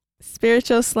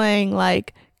spiritual slang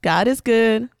like God is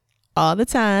good all the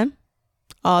time,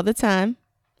 all the time.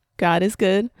 God is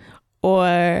good.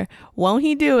 Or won't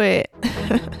he do it?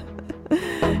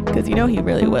 Because you know he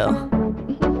really will.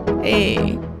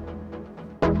 Hey.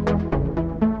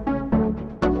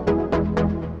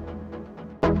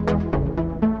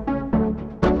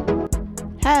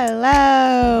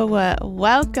 Hello.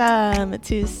 Welcome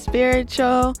to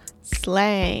Spiritual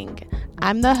Slang.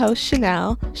 I'm the host,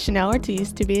 Chanel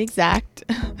Ortiz to be exact.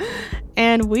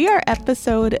 And we are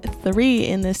episode 3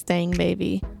 in this thing,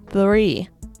 baby. 3.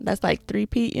 That's like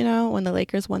 3-peat, you know, when the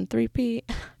Lakers won 3-peat.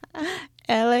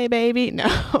 LA, baby.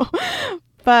 No.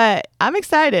 But I'm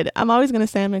excited. I'm always going to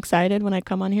say I'm excited when I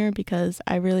come on here because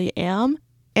I really am.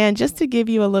 And just to give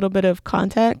you a little bit of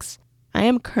context, I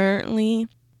am currently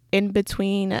in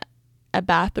between a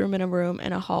bathroom and a room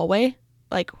and a hallway,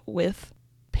 like with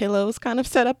pillows kind of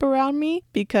set up around me,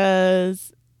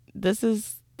 because this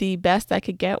is the best I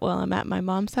could get while I'm at my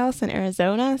mom's house in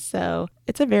Arizona. So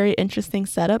it's a very interesting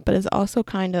setup, but it's also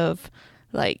kind of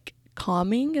like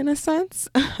calming in a sense.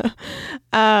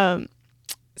 So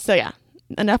yeah,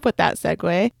 enough with that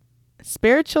segue.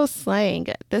 Spiritual Slang.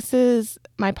 This is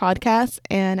my podcast,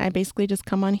 and I basically just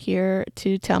come on here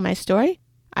to tell my story.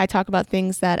 I talk about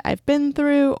things that I've been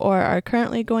through or are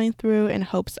currently going through in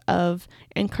hopes of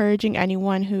encouraging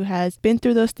anyone who has been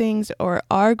through those things or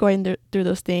are going through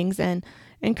those things, and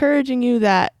encouraging you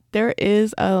that there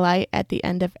is a light at the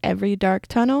end of every dark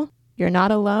tunnel. You're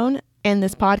not alone. And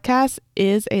this podcast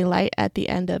is a light at the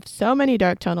end of so many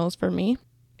dark tunnels for me.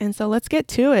 And so let's get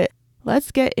to it. Let's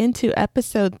get into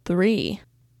episode 3.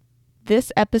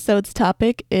 This episode's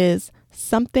topic is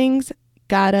something's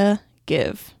gotta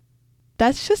give.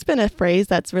 That's just been a phrase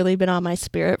that's really been on my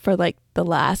spirit for like the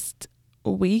last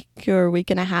week or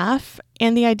week and a half.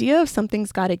 And the idea of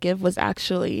something's gotta give was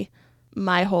actually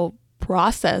my whole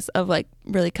process of like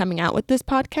really coming out with this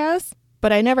podcast.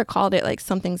 But I never called it like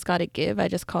something's gotta give. I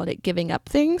just called it giving up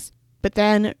things. But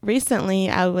then recently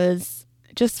I was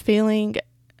just feeling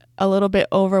a little bit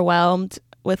overwhelmed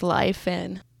with life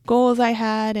and goals I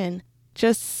had and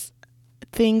just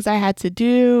things I had to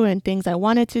do and things I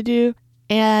wanted to do.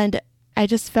 And I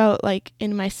just felt like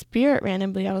in my spirit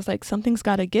randomly, I was like, something's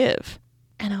got to give.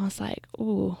 And I was like,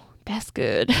 ooh, that's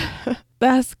good.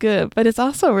 That's good. But it's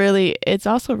also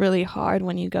really hard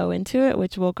when you go into it,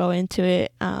 which we'll go into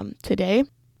it today.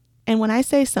 And when I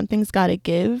say something's got to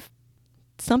give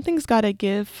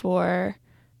for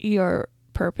your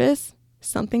purpose.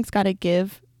 Something's got to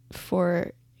give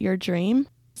for your dream.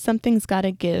 Something's got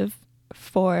to give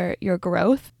for your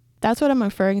growth. That's what I'm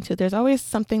referring to. There's always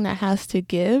something that has to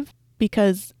give,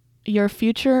 because your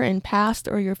future and past,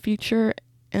 or your future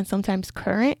and sometimes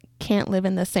current, can't live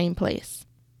in the same place.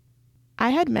 I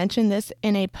had mentioned this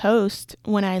in a post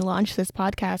when I launched this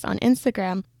podcast on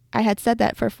Instagram. I had said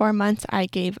that for 4 months I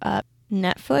gave up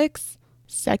Netflix,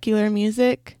 secular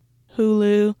music,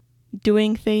 Hulu,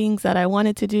 doing things that I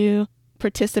wanted to do,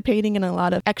 participating in a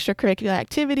lot of extracurricular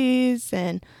activities,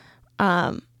 and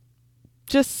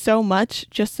just so much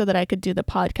just so that I could do the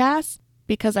podcast,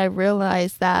 because I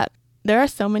realized that there are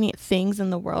so many things in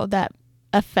the world that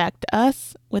affect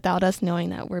us without us knowing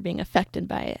that we're being affected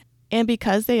by it. And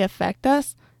because they affect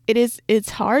us,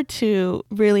 it's hard to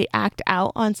really act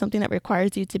out on something that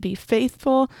requires you to be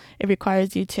faithful. It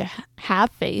requires you to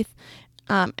have faith,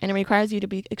 and it requires you to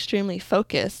be extremely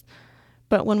focused.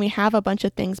 But when we have a bunch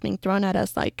of things being thrown at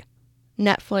us like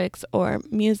Netflix or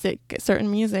music, certain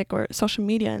music or social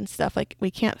media and stuff, like we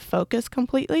can't focus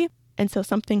completely. And so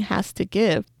something has to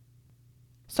give.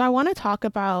 So I want to talk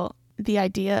about the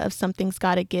idea of something's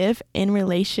got to give in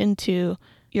relation to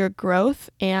your growth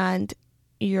and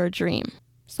your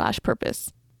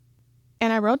dream/purpose.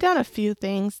 And I wrote down a few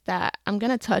things that I'm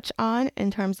going to touch on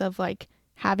in terms of like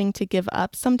having to give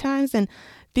up sometimes. And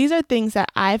these are things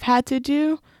that I've had to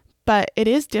do, but it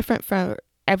is different for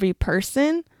every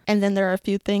person. And then there are a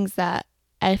few things that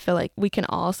I feel like we can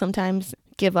all sometimes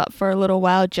give up for a little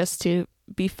while just to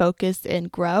be focused and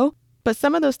grow. But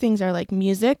some of those things are like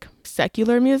music,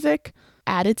 secular music,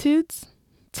 attitudes,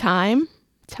 time.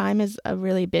 Time is a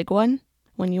really big one.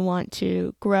 When you want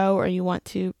to grow or you want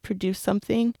to produce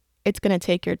something, it's going to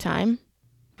take your time.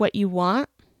 What you want,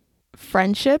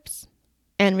 friendships,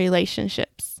 and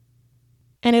relationships.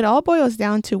 And it all boils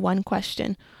down to one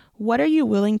question. What are you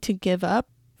willing to give up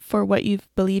for what you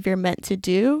believe you're meant to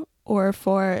do, or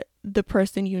for the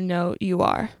person you know you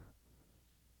are?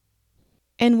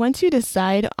 And once you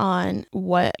decide on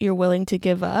what you're willing to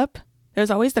give up,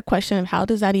 there's always the question of how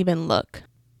does that even look?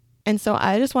 And so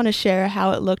I just want to share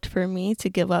how it looked for me to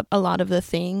give up a lot of the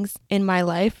things in my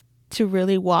life to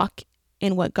really walk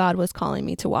in what God was calling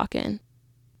me to walk in.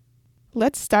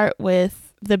 Let's start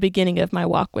with the beginning of my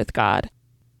walk with God.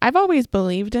 I've always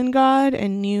believed in God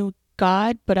and knew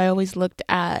God, but I always looked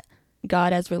at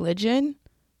God as religion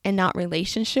and not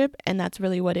relationship. And that's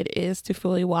really what it is to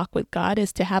fully walk with God,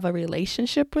 is to have a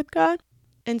relationship with God.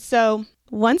 And so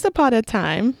once upon a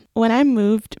time, when I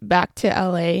moved back to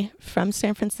LA from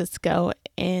San Francisco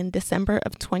in December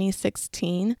of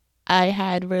 2016, I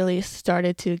had really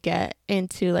started to get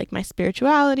into like my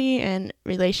spirituality and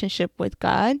relationship with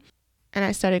God. And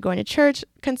I started going to church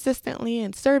consistently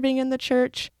and serving in the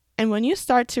church. And when you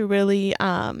start to really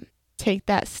take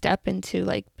that step into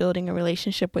like building a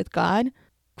relationship with God,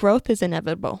 growth is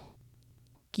inevitable.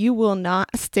 You will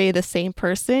not stay the same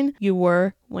person you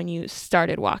were when you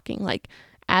started walking. Like,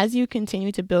 as you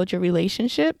continue to build your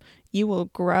relationship, you will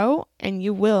grow and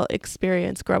you will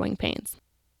experience growing pains.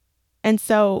 And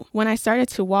so when I started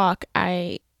to walk,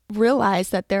 I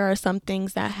realized that there are some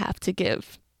things that have to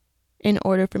give in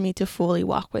order for me to fully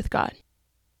walk with God.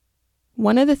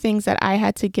 One of the things that I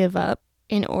had to give up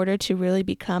in order to really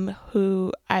become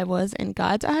who I was in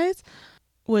God's eyes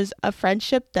was a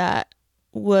friendship that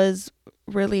was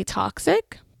really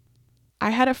toxic.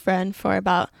 I had a friend for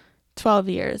about 12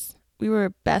 years. We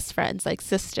were best friends, like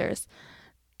sisters.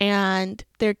 And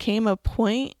there came a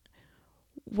point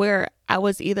where I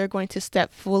was either going to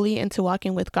step fully into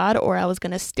walking with God or I was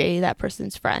going to stay that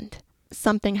person's friend.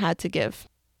 Something had to give.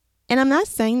 And I'm not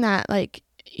saying that like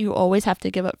you always have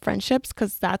to give up friendships,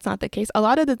 because that's not the case. A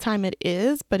lot of the time it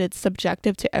is, but it's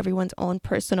subjective to everyone's own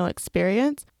personal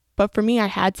experience. But for me, I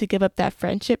had to give up that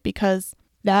friendship because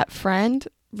that friend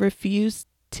refused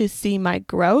to see my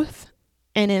growth.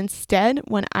 And instead,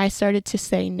 when I started to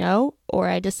say no, or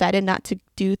I decided not to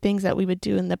do things that we would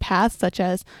do in the past, such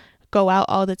as go out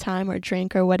all the time or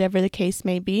drink or whatever the case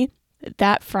may be,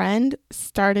 that friend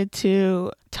started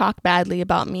to talk badly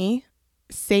about me,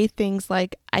 say things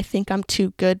like, I think I'm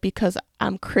too good because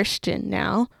I'm Christian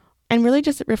now, and really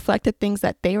just reflected things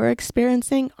that they were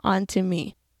experiencing onto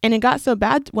me. And it got so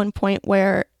bad at one point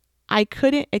where I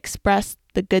couldn't express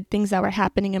the good things that were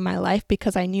happening in my life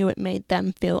because I knew it made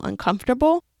them feel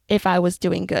uncomfortable if I was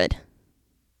doing good.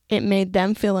 It made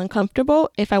them feel uncomfortable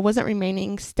if I wasn't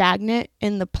remaining stagnant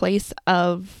in the place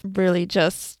of really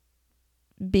just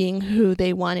being who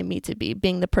they wanted me to be,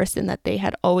 being the person that they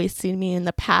had always seen me in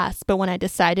the past. But when I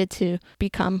decided to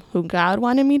become who God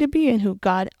wanted me to be and who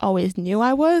God always knew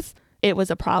I was, it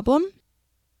was a problem.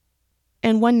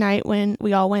 And one night when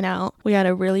we all went out, we had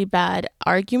a really bad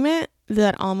argument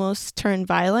that almost turned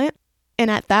violent. And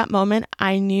at that moment,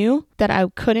 I knew that I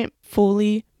couldn't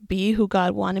fully be who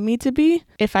God wanted me to be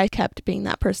if I kept being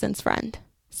that person's friend.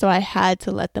 So I had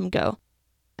to let them go.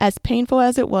 As painful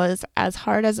as it was, as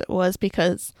hard as it was,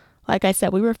 because like I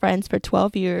said, we were friends for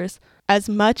 12 years. As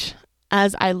much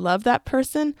as I love that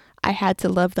person, I had to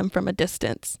love them from a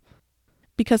distance.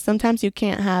 Because sometimes you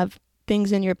can't have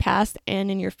things in your past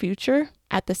and in your future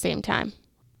at the same time.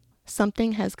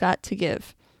 Something has got to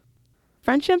give.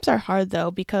 Friendships are hard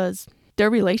though, because they're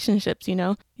relationships, you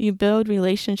know? You build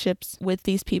relationships with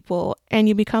these people and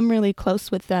you become really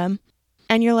close with them.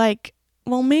 And you're like,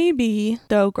 well, maybe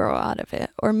they'll grow out of it.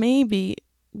 Or maybe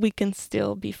we can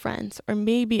still be friends. Or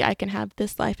maybe I can have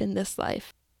this life and this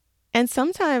life. And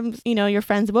sometimes, you know, your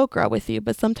friends will grow with you,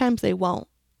 but sometimes they won't.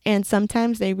 And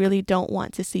sometimes they really don't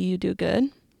want to see you do good.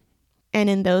 And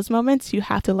in those moments, you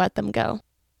have to let them go.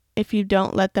 If you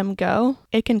don't let them go,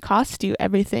 it can cost you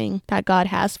everything that God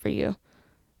has for you.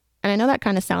 And I know that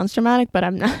kind of sounds dramatic, but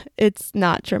it's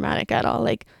not dramatic at all.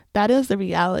 Like, that is the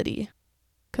reality.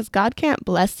 Because God can't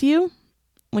bless you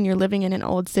when you're living in an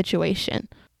old situation.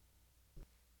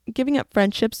 Giving up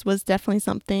friendships was definitely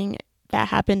something that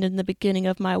happened in the beginning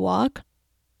of my walk.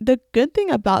 The good thing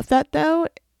about that, though,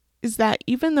 is that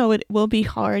even though it will be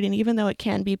hard and even though it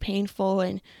can be painful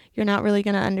and you're not really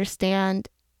going to understand,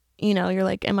 you know, you're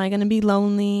like, am I going to be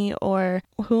lonely, or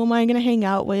who am I going to hang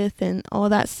out with, and all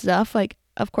that stuff. Like,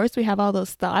 of course we have all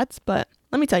those thoughts, but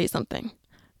let me tell you something.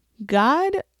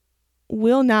 God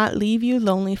will not leave you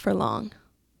lonely for long.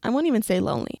 I won't even say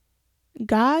lonely.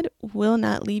 God will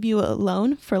not leave you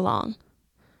alone for long.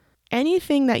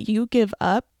 Anything that you give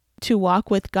up to walk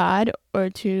with God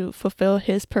or to fulfill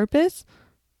His purpose,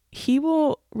 He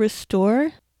will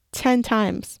restore 10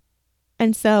 times.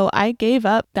 And so I gave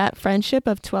up that friendship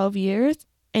of 12 years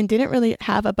and didn't really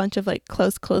have a bunch of like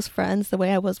close friends the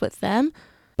way I was with them.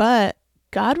 But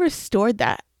God restored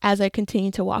that as I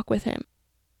continued to walk with Him.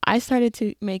 I started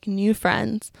to make new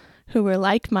friends who were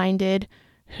like-minded,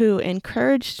 who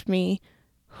encouraged me,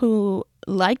 who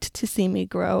liked to see me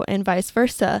grow, and vice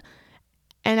versa.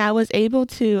 And I was able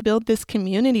to build this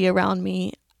community around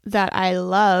me that I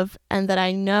love and that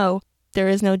I know there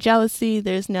is no jealousy,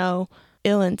 there's no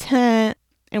ill intent,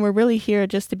 and we're really here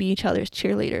just to be each other's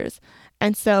cheerleaders.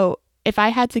 And so if I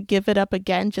had to give it up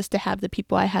again just to have the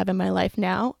people I have in my life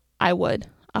now, I would,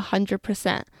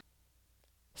 100%.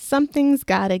 Something's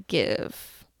gotta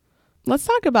give. Let's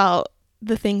talk about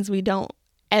the things we don't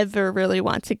ever really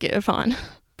want to give on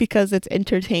because it's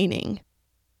entertaining.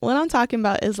 What I'm talking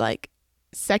about is like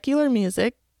secular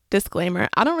music. Disclaimer,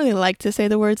 I don't really like to say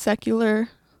the word secular,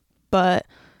 but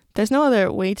there's no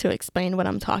other way to explain what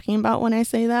I'm talking about when I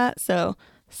say that. So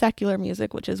secular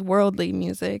music, which is worldly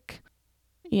music,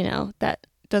 that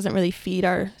doesn't really feed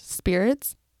our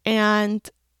spirits. And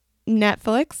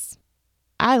Netflix,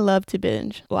 I love to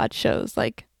binge watch shows.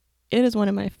 Like, it is one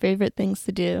of my favorite things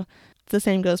to do. The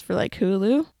same goes for like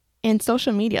Hulu and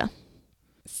social media.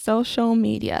 Social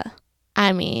media.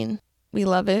 I mean, we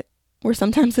love it. We're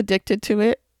sometimes addicted to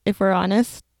it, if we're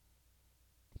honest.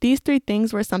 These 3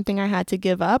 things were something I had to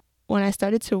give up when I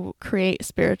started to create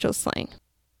Spiritual Sling.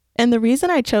 And the reason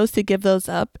I chose to give those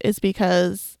up is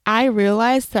because I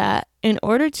realized that in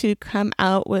order to come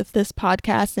out with this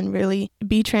podcast and really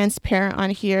be transparent on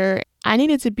here, I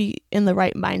needed to be in the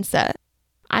right mindset.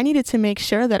 I needed to make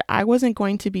sure that I wasn't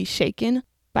going to be shaken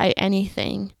by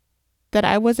anything, that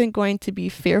I wasn't going to be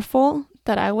fearful,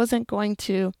 that I wasn't going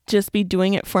to just be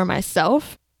doing it for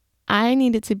myself. I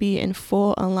needed to be in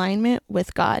full alignment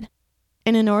with God.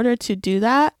 And in order to do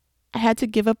that, I had to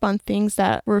give up on things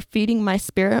that were feeding my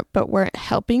spirit but weren't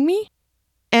helping me.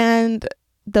 And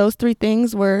those 3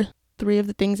 things were 3 of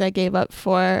the things I gave up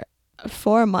for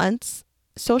 4 months.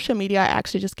 Social media, I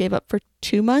actually just gave up for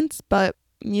 2 months, but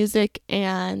music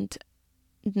and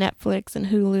Netflix and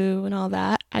Hulu and all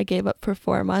that, I gave up for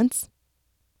 4 months.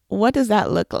 What does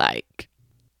that look like?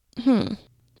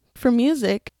 For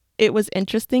music, it was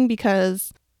interesting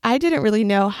because I didn't really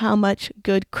know how much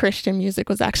good Christian music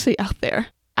was actually out there.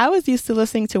 I was used to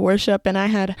listening to worship, and I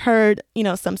had heard,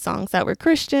 some songs that were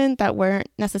Christian that weren't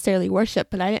necessarily worship,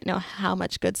 but I didn't know how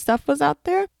much good stuff was out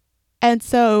there. And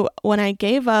so when I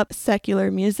gave up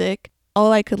secular music,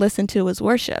 all I could listen to was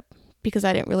worship because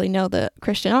I didn't really know the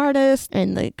Christian artists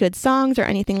and the good songs or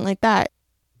anything like that.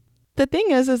 The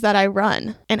thing is that I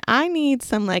run and I need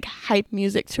some like hype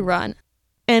music to run.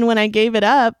 And when I gave it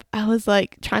up, I was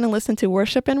like trying to listen to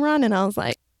worship and run. And I was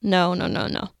like, no.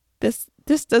 This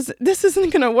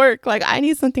isn't going to work. Like, I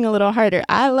need something a little harder.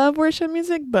 I love worship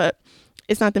music, but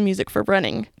it's not the music for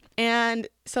running. And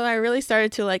so I really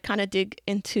started to like kind of dig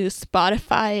into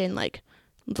Spotify and like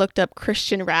looked up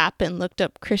Christian rap and looked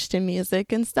up Christian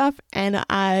music and stuff. And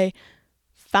I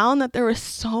found that there was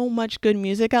so much good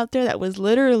music out there that was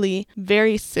literally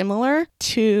very similar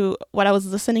to what I was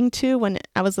listening to when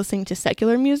I was listening to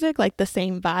secular music, like the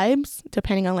same vibes,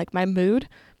 depending on like my mood,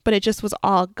 but it just was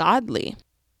all godly.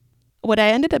 What I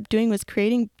ended up doing was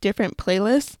creating different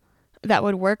playlists that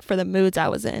would work for the moods I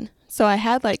was in. So I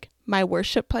had like my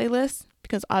worship playlist,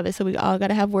 because obviously we all got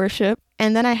to have worship.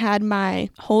 And then I had my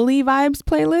holy vibes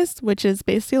playlist, which is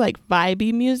basically like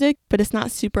vibey music, but it's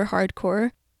not super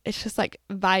hardcore. It's just like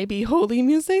vibey holy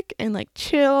music and like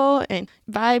chill and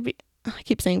vibey. I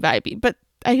keep saying vibey, but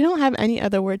I don't have any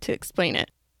other word to explain it.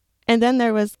 And then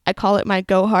there was, I call it my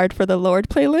Go Hard for the Lord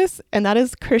playlist. And that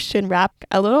is Christian rap,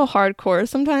 a little hardcore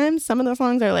sometimes. Some of the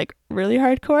songs are like really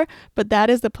hardcore, but that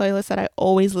is the playlist that I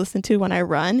always listen to when I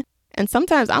run. And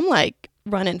sometimes I'm like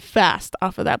running fast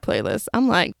off of that playlist. I'm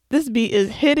like, this beat is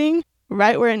hitting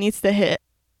right where it needs to hit.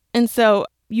 And so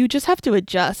you just have to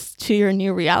adjust to your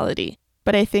new reality.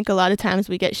 But I think a lot of times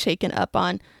we get shaken up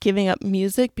on giving up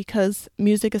music because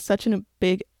music is such a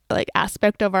big like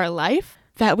aspect of our life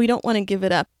that we don't want to give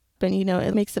it up. And,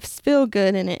 it makes us feel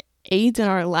good and it aids in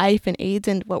our life and aids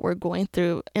in what we're going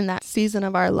through in that season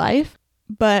of our life.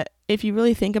 But if you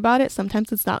really think about it,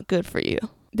 sometimes it's not good for you,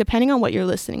 depending on what you're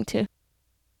listening to.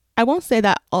 I won't say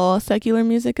that all secular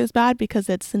music is bad because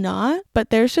it's not,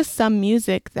 but there's just some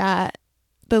music that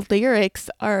the lyrics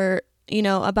are,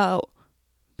 about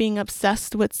being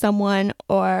obsessed with someone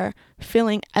or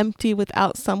feeling empty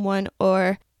without someone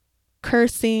or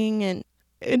cursing and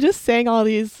just saying all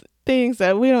these things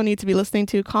that we don't need to be listening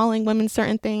to, calling women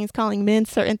certain things, calling men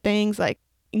certain things, like,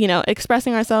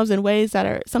 expressing ourselves in ways that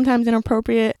are sometimes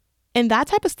inappropriate. And that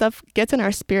type of stuff gets in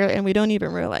our spirit and we don't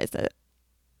even realize it.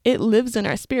 It lives in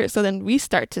our spirit. So then we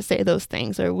start to say those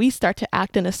things or we start to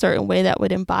act in a certain way that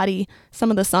would embody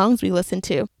some of the songs we listen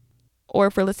to. Or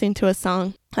if we're listening to a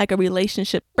song like a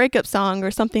relationship breakup song or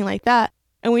something like that,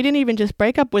 and we didn't even just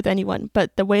break up with anyone,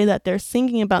 but the way that they're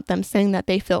singing about them, saying that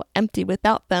they feel empty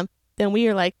without them, then we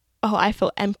are like, oh, I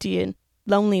feel empty and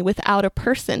lonely without a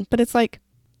person. But it's like,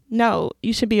 no,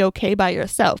 you should be okay by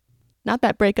yourself. Not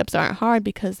that breakups aren't hard,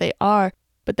 because they are,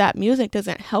 but that music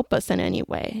doesn't help us in any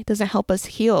way. It doesn't help us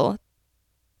heal.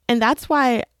 And that's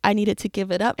why I needed to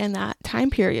give it up in that time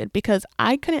period, because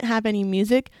I couldn't have any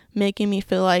music making me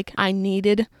feel like I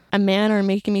needed a man or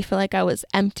making me feel like I was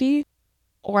empty,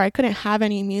 or I couldn't have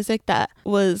any music that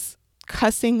was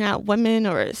cussing at women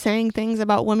or saying things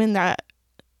about women that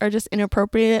are just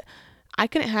inappropriate. I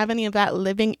couldn't have any of that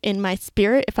living in my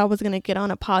spirit if I was going to get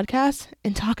on a podcast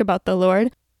and talk about the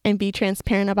Lord and be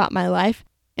transparent about my life.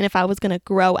 And if I was going to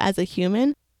grow as a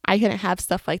human, I couldn't have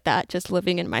stuff like that just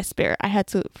living in my spirit. I had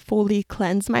to fully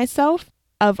cleanse myself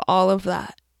of all of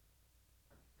that.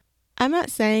 I'm not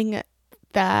saying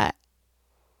that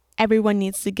everyone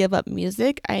needs to give up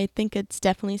music. I think it's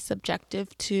definitely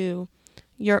subjective to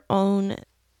your own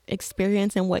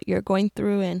experience and what you're going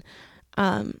through,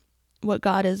 and what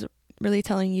God is really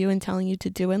telling you and telling you to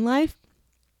do in life.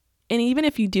 And even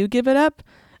if you do give it up,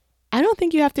 I don't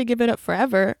think you have to give it up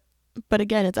forever. But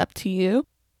again, it's up to you.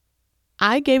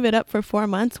 I gave it up for 4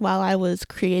 months while I was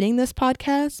creating this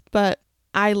podcast, but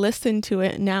I listen to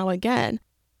it now again.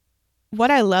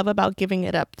 What I love about giving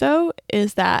it up, though,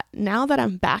 is that now that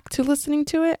I'm back to listening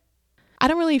to it, I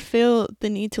don't really feel the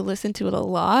need to listen to it a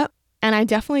lot. And I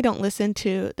definitely don't listen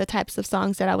to the types of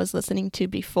songs that I was listening to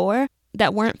before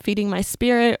that weren't feeding my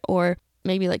spirit, or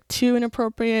maybe like too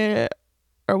inappropriate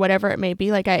or whatever it may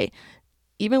be. Like,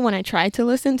 even when I try to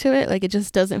listen to it, like, it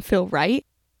just doesn't feel right.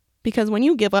 Because when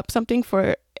you give up something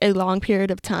for a long period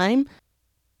of time,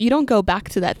 you don't go back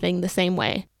to that thing the same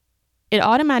way. It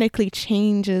automatically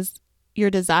changes your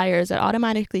desires. It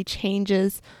automatically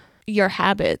changes your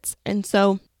habits. And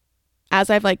so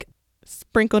as I've like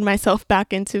sprinkled myself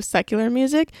back into secular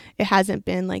music, it hasn't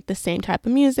been like the same type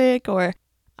of music, or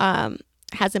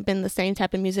hasn't been the same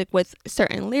type of music with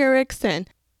certain lyrics. And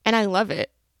I love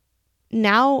it.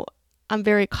 Now I'm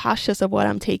very cautious of what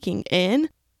I'm taking in.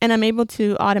 And I'm able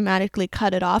to automatically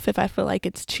cut it off if I feel like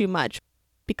it's too much,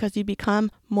 because you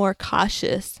become more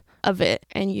cautious of it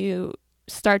and you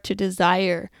start to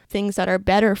desire things that are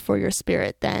better for your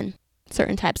spirit than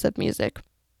certain types of music.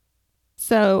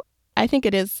 So I think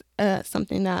it is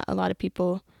something that a lot of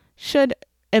people should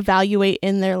evaluate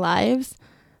in their lives,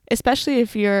 especially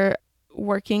if you're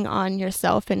working on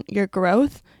yourself and your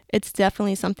growth. It's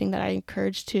definitely something that I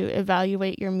encourage to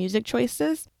evaluate your music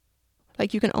choices.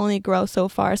 Like, you can only grow so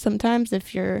far sometimes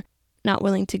if you're not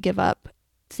willing to give up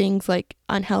things like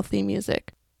unhealthy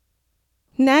music.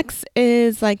 Next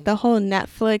is like the whole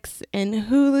Netflix and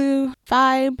Hulu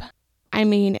vibe. I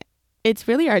mean, it's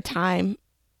really our time.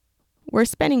 We're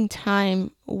spending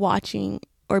time watching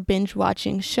or binge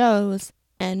watching shows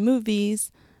and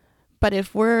movies. But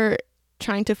if we're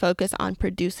trying to focus on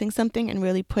producing something and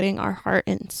really putting our heart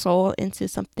and soul into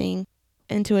something,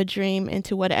 into a dream,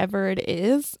 into whatever it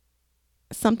is,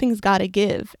 something's got to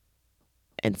give.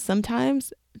 And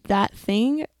sometimes that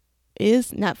thing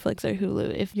is Netflix or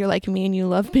Hulu, if you're like me and you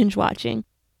love binge watching.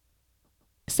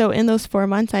 So in those 4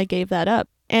 months, I gave that up.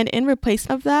 And in replace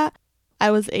of that, I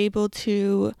was able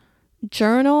to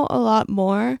journal a lot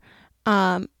more.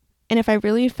 And if I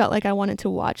really felt like I wanted to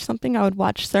watch something, I would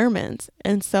watch sermons.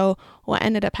 And so what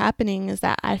ended up happening is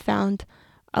that I found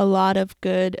a lot of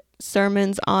good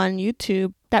sermons on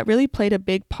YouTube that really played a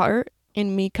big part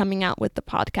in me coming out with the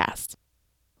podcast.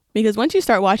 Because once you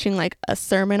start watching like a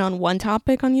sermon on one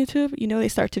topic on YouTube, they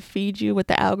start to feed you with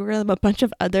the algorithm a bunch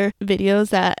of other videos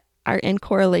that are in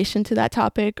correlation to that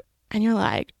topic. And you're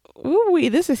like, ooh,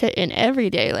 this is hitting every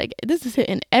day. Like, this is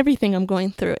hitting everything I'm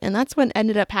going through. And that's what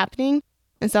ended up happening.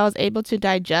 And so I was able to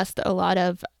digest a lot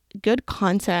of good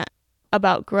content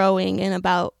about growing and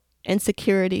about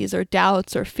insecurities or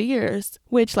doubts or fears,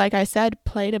 which, like I said,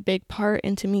 played a big part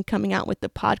into me coming out with the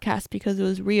podcast, because it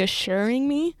was reassuring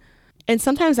me. And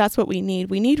sometimes that's what we need.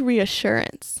 We need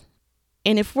reassurance.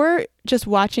 And if we're just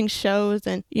watching shows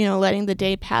and, letting the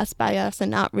day pass by us and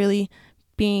not really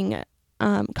being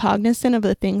cognizant of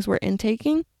the things we're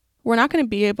intaking, we're not going to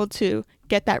be able to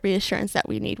get that reassurance that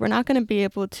we need. We're not going to be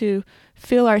able to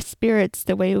fill our spirits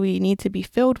the way we need to be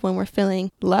filled when we're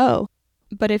feeling low.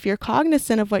 But if you're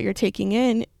cognizant of what you're taking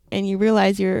in and you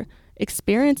realize you're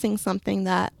experiencing something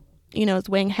that, is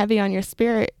weighing heavy on your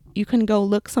spirit, you can go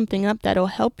look something up that'll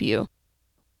help you.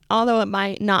 Although it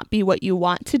might not be what you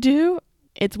want to do,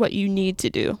 it's what you need to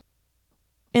do.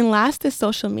 And last is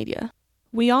social media.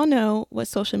 We all know what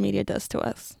social media does to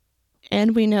us.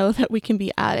 And we know that we can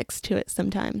be addicts to it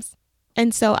sometimes.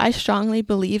 And so I strongly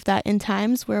believe that in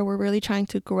times where we're really trying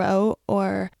to grow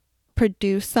or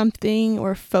produce something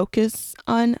or focus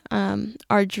on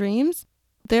our dreams,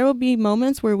 there will be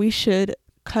moments where we should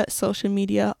cut social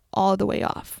media all the way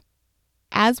off.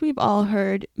 As we've all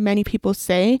heard many people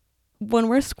say, when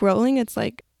we're scrolling, it's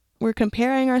like we're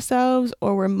comparing ourselves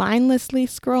or we're mindlessly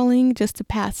scrolling just to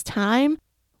pass time.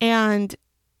 And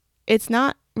it's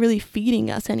not really feeding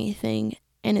us anything.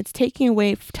 And it's taking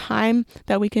away time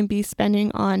that we can be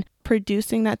spending on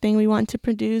producing that thing we want to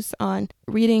produce, on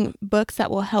reading books that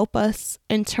will help us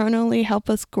internally, help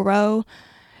us grow.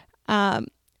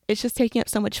 It's just taking up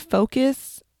so much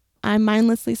focus. I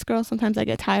mindlessly scroll. Sometimes I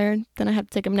get tired. Then I have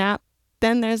to take a nap.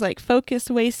 Then there's like focus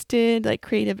wasted, like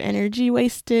creative energy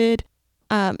wasted.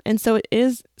 And so it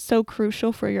is so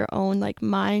crucial for your own like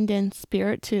mind and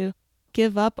spirit to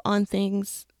give up on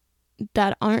things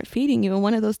that aren't feeding you. And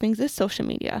one of those things is social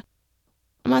media.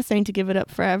 I'm not saying to give it up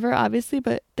forever, obviously,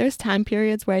 but there's time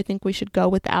periods where I think we should go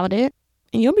without it.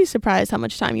 And you'll be surprised how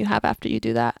much time you have after you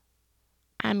do that.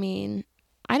 I mean,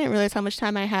 I didn't realize how much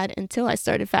time I had until I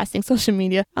started fasting social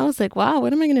media. I was like, wow,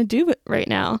 what am I going to do right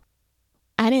now?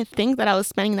 I didn't think that I was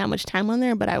spending that much time on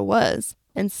there, but I was.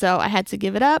 And so I had to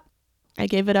give it up. I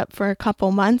gave it up for a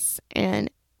couple months, and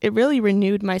it really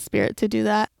renewed my spirit to do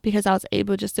that because I was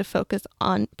able just to focus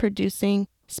on producing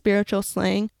spiritual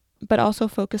slang, but also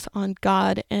focus on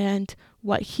God and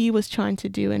what He was trying to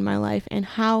do in my life and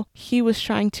how He was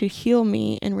trying to heal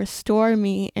me and restore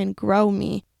me and grow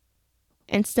me.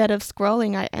 Instead of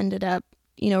scrolling, I ended up,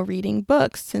 reading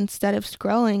books. Instead of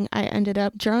scrolling, I ended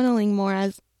up journaling more,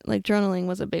 as like journaling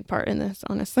was a big part in this,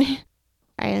 honestly.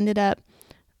 I ended up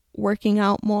working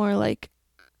out more. Like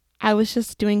I was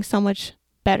just doing so much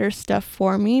better stuff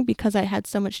for me because I had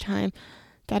so much time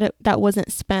that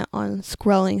wasn't spent on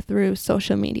scrolling through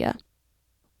social media.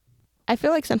 I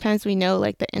feel like sometimes we know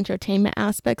like the entertainment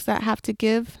aspects that have to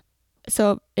give,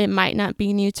 so it might not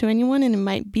be new to anyone and it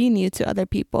might be new to other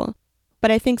people.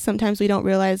 But I think sometimes we don't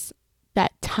realize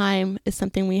that time is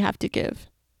something we have to give.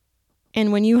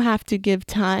 And when you have to give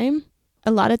time,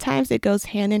 a lot of times it goes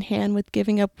hand in hand with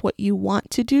giving up what you want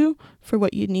to do for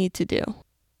what you need to do.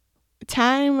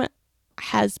 Time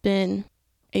has been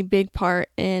a big part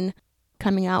in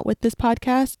coming out with this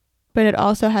podcast, but it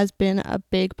also has been a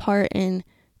big part in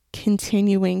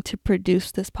continuing to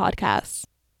produce this podcast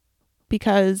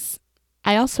because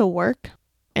I also work.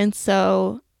 And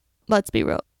so let's be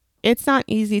real. It's not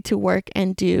easy to work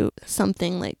and do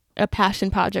something like a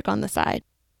passion project on the side.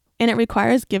 And it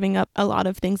requires giving up a lot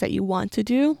of things that you want to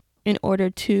do in order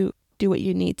to do what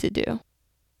you need to do.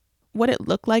 What it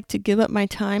looked like to give up my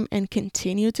time and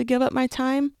continue to give up my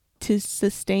time to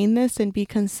sustain this and be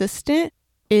consistent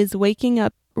is waking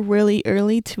up really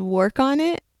early to work on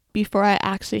it before I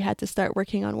actually had to start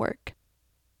working on work.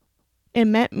 It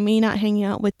meant me not hanging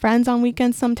out with friends on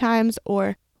weekends sometimes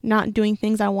or not doing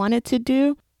things I wanted to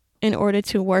do in order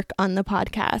to work on the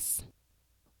podcast.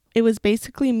 It was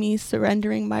basically me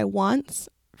surrendering my wants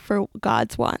for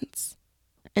God's wants.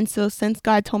 And so since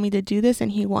God told me to do this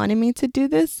and He wanted me to do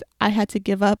this, I had to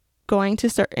give up going to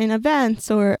certain events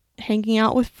or hanging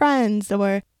out with friends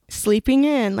or sleeping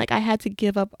in. Like I had to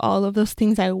give up all of those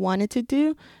things I wanted to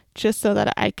do just so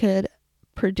that I could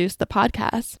produce the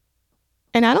podcast.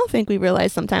 And I don't think we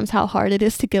realize sometimes how hard it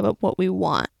is to give up what we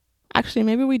want. Actually,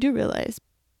 maybe we do realize.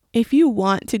 If you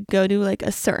want to go to like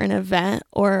a certain event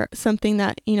or something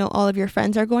that, all of your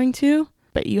friends are going to,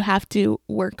 but you have to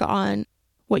work on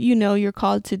what you're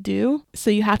called to do, so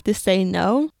you have to say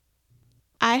no.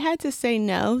 I had to say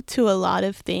no to a lot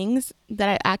of things that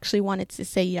I actually wanted to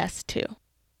say yes to.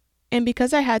 And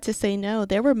because I had to say no,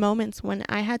 there were moments when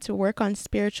I had to work on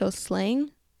spiritual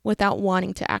slang without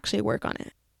wanting to actually work on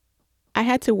it. I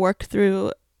had to work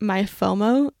through my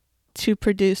FOMO to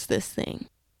produce this thing.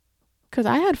 Because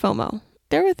I had FOMO.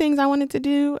 There were things I wanted to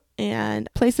do and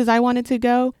places I wanted to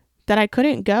go that I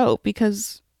couldn't go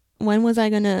because when was I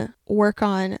going to work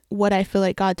on what I feel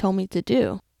like God told me to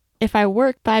do? If I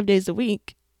work 5 days a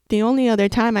week, the only other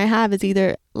time I have is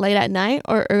either late at night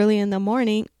or early in the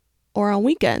morning or on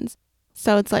weekends.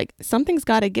 So it's like something's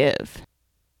got to give.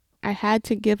 I had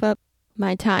to give up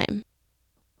my time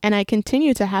and I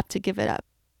continue to have to give it up.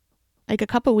 Like a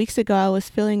couple weeks ago, I was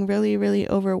feeling really, really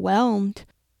overwhelmed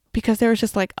because there was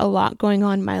just like a lot going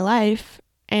on in my life.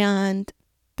 And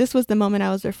this was the moment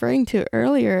I was referring to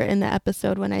earlier in the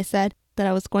episode when I said that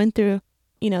I was going through,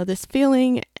 this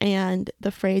feeling, and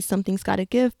the phrase something's got to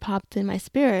give popped in my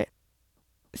spirit.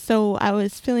 So I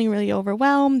was feeling really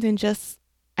overwhelmed and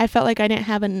I felt like I didn't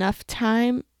have enough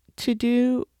time to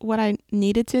do what I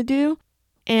needed to do.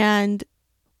 And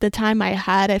the time I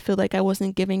had, I feel like I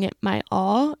wasn't giving it my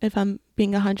all, if I'm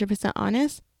being 100%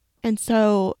 honest. And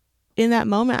so in that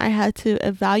moment, I had to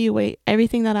evaluate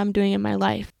everything that I'm doing in my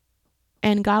life.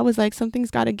 And God was like,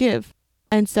 something's got to give.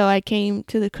 And so I came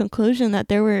to the conclusion that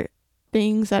there were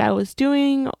things that I was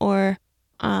doing or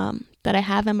that I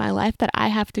have in my life that I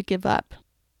have to give up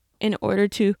in order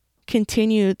to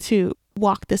continue to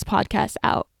walk this podcast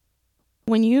out.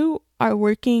 When you are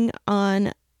working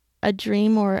on a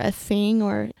dream or a thing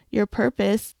or your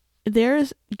purpose,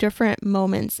 there's different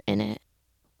moments in it.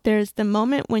 There's the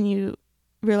moment when you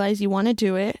realize you want to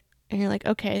do it and you're like,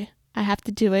 okay, I have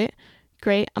to do it.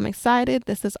 Great, I'm excited.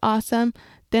 This is awesome.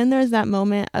 Then there's that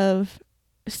moment of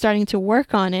starting to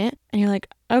work on it and you're like,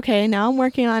 okay, now I'm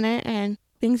working on it and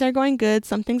things are going good.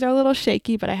 Some things are a little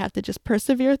shaky, but I have to just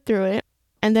persevere through it.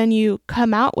 And then you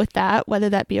come out with that, whether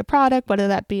that be a product, whether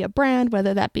that be a brand,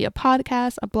 whether that be a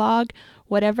podcast, a blog,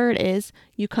 whatever it is,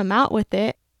 you come out with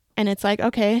it. And it's like,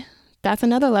 okay, that's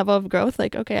another level of growth.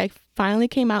 Like, okay, I finally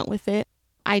came out with it.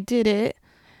 I did it.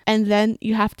 And then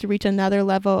you have to reach another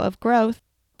level of growth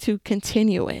to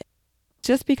continue it.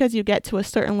 Just because you get to a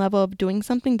certain level of doing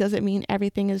something doesn't mean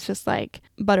everything is just like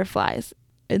butterflies.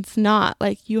 It's not.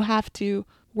 Like, you have to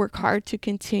work hard to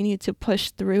continue to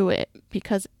push through it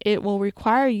because it will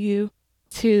require you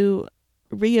to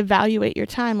reevaluate your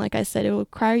time. Like I said, it will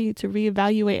require you to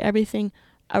reevaluate everything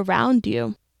around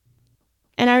you.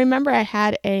 And I remember I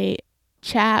had a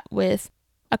chat with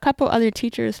a couple other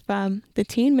teachers from the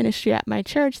teen ministry at my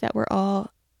church that we're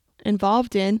all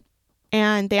involved in.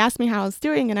 And they asked me how I was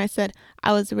doing. And I said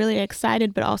I was really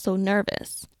excited, but also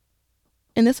nervous.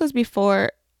 And this was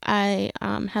before I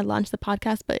had launched the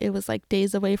podcast, but it was like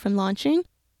days away from launching.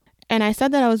 And I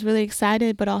said that I was really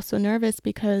excited, but also nervous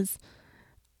because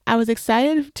I was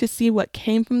excited to see what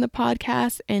came from the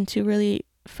podcast and to really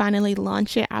finally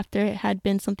launch it after it had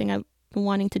been something I've been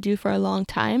wanting to do for a long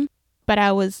time. But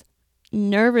I was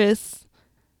nervous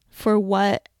for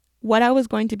what I was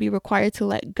going to be required to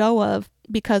let go of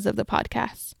because of the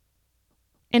podcast.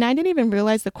 And I didn't even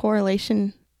realize the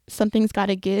correlation something's got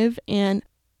to give and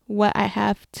what I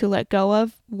have to let go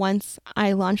of once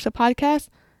I launched the podcast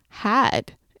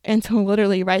had until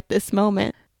literally right this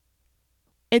moment.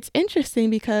 It's interesting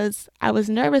because I was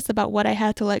nervous about what I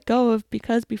had to let go of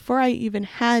because before I even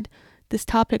had this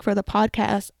topic for the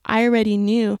podcast, I already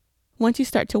knew once you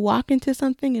start to walk into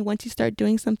something and once you start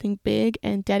doing something big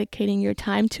and dedicating your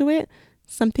time to it,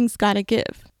 something's got to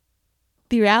give.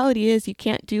 The reality is you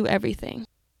can't do everything.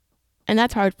 And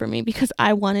that's hard for me because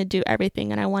I want to do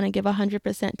everything and I want to give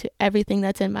 100% to everything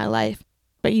that's in my life.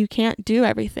 But you can't do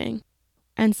everything.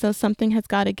 And so something has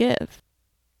got to give.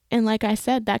 And like I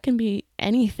said, that can be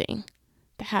anything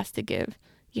that has to give.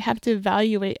 You have to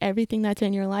evaluate everything that's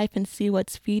in your life and see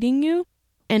what's feeding you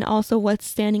and also what's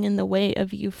standing in the way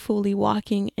of you fully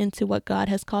walking into what God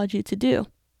has called you to do.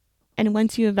 And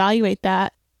once you evaluate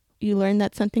that, you learn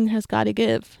that something has got to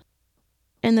give.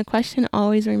 And the question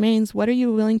always remains, what are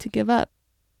you willing to give up?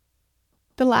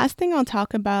 The last thing I'll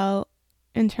talk about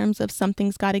in terms of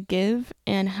something's got to give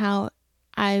and how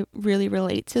I really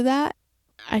relate to that,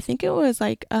 I think it was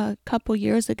like a couple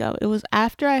years ago. It was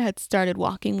after I had started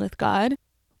walking with God.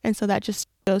 And so that just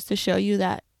goes to show you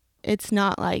that it's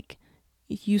not like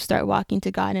you start walking to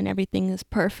God and everything is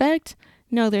perfect.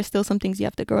 No, there's still some things you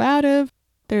have to grow out of.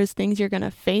 There's things you're going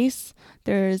to face.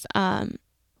 There's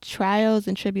trials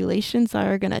and tribulations that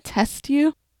are going to test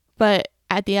you. But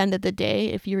at the end of the day,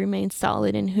 if you remain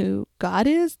solid in who God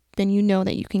is, then you know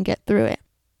that you can get through it.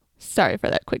 Sorry for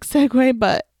that quick segue,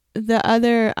 but the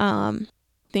other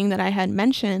thing that I had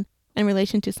mentioned in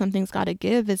relation to something's got to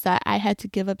give is that I had to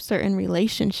give up certain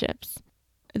relationships.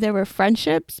 There were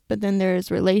friendships, but then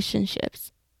there's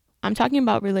relationships. I'm talking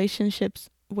about relationships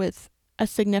with a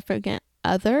significant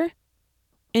other.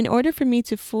 In order for me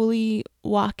to fully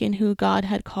walk in who God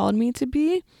had called me to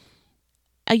be,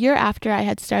 a year after I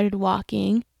had started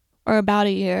walking, or about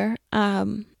a year,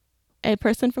 a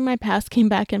person from my past came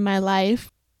back in my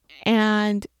life.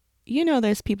 And,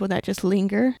 there's people that just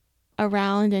linger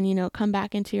around and, come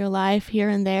back into your life here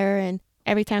and there. And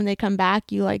every time they come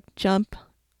back, you like jump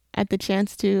at the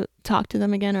chance to talk to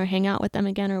them again or hang out with them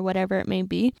again or whatever it may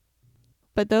be.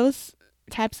 But those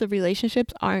types of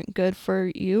relationships aren't good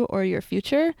for you or your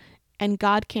future, and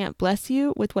God can't bless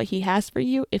you with what he has for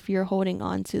you if you're holding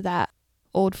on to that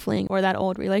old fling or that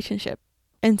old relationship.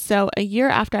 And so a year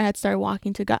after I had started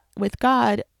walking with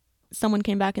God, someone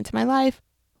came back into my life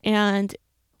and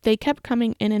they kept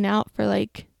coming in and out for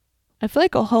I feel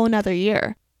like a whole nother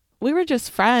year. We were just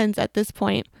friends at this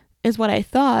point is what I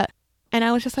thought. And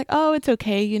I was just like, oh, it's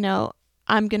okay.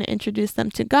 I'm going to introduce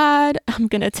them to God. I'm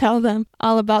going to tell them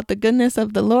all about the goodness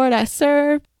of the Lord I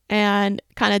serve and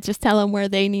kind of just tell them where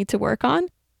they need to work on.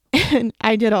 And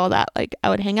I did all that. I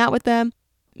would hang out with them,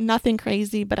 nothing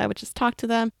crazy, but I would just talk to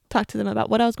them about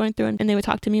what I was going through. And they would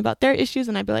talk to me about their issues.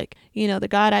 And I'd be like, the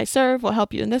God I serve will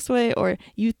help you in this way, or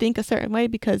you think a certain way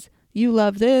because you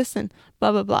love this and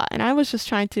blah, blah, blah. And I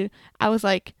was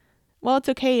like, well, it's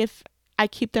okay if I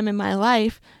keep them in my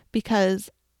life because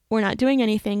we're not doing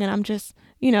anything and I'm just,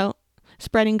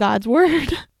 spreading God's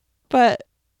word. But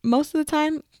most of the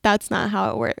time, that's not how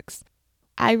it works.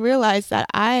 I realized that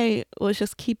I was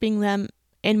just keeping them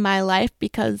in my life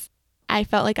because I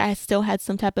felt like I still had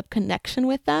some type of connection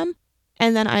with them.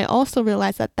 And then I also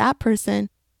realized that that person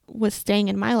was staying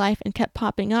in my life and kept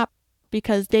popping up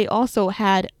because they also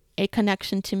had a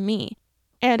connection to me.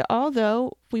 And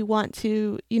although we want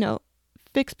to,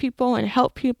 fix people and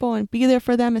help people and be there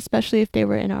for them, especially if they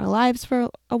were in our lives for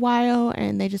a while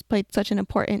and they just played such an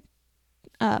important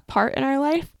part in our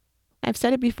life, I've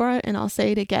said it before and I'll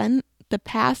say it again, the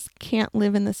past can't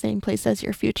live in the same place as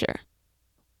your future.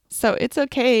 So it's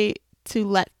okay to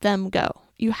let them go.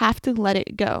 You have to let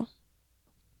it go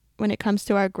when it comes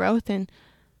to our growth and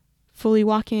fully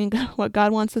walking in what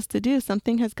God wants us to do.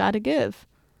 Something has got to give.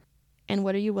 And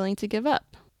what are you willing to give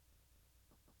up?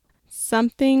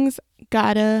 Something's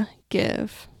gotta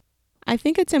give. I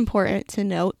think it's important to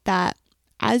note that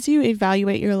as you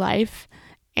evaluate your life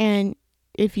and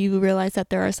if you realize that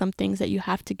there are some things that you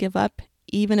have to give up,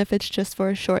 even if it's just for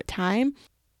a short time,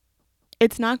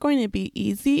 it's not going to be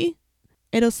easy.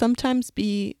 It'll sometimes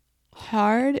be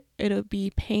hard. It'll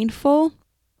be painful,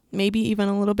 maybe even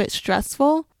a little bit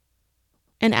stressful.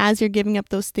 And as you're giving up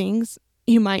those things,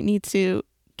 you might need to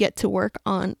get to work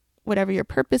on whatever your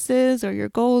purpose is or your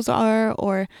goals are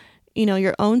or,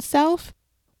 your own self.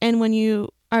 And when you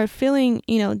are feeling,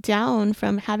 down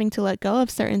from having to let go of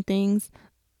certain things,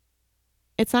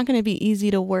 it's not going to be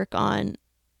easy to work on,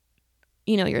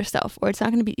 yourself, or it's not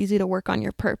going to be easy to work on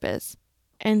your purpose.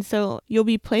 And so you'll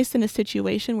be placed in a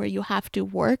situation where you have to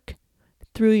work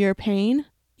through your pain.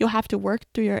 You'll have to work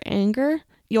through your anger.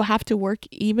 You'll have to work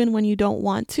even when you don't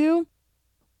want to.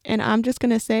 And I'm just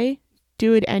going to say,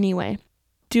 do it anyway.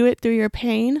 Do it through your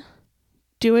pain.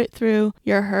 Do it through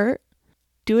your hurt.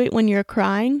 Do it when you're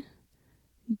crying.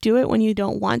 Do it when you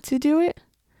don't want to do it.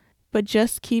 But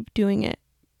just keep doing it.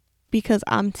 Because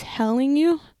I'm telling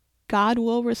you, God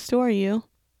will restore you.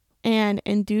 And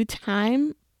in due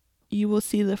time, you will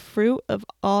see the fruit of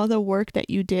all the work that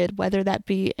you did, whether that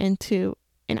be into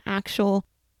an actual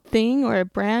thing or a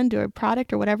brand or a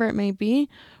product or whatever it may be,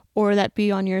 or that be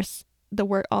on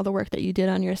all the work that you did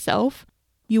on yourself.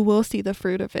 You will see the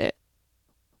fruit of it.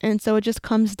 And so it just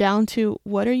comes down to,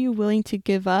 what are you willing to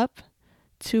give up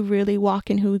to really walk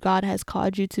in who God has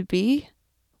called you to be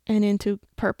and into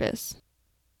purpose?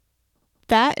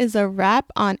 That is a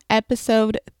wrap on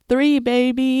episode 3,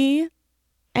 baby.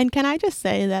 And can I just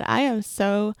say that I am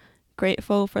so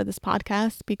grateful for this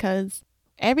podcast, because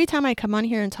every time I come on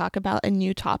here and talk about a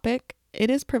new topic, it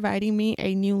is providing me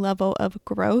a new level of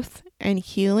growth and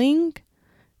healing.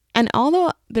 And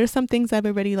although there's some things I've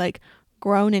already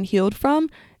grown and healed from,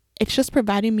 it's just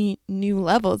providing me new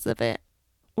levels of it,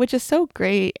 which is so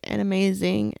great and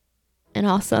amazing and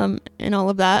awesome and all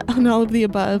of that and all of the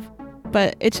above.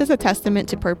 But it's just a testament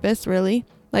to purpose, really.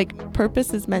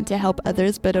 Purpose is meant to help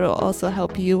others, but it'll also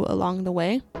help you along the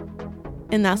way.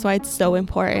 And that's why it's so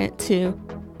important to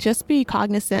just be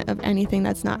cognizant of anything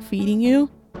that's not feeding you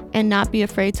and not be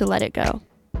afraid to let it go.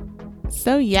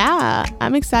 So yeah,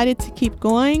 I'm excited to keep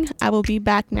going. I will be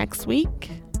back next week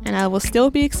and I will still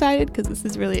be excited because this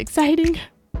is really exciting.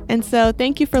 And so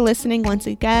thank you for listening once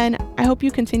again. I hope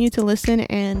you continue to listen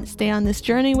and stay on this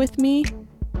journey with me.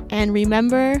 And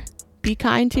remember, be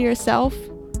kind to yourself,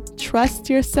 trust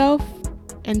yourself,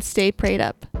 and stay prayed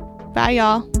up. Bye,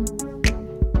 y'all.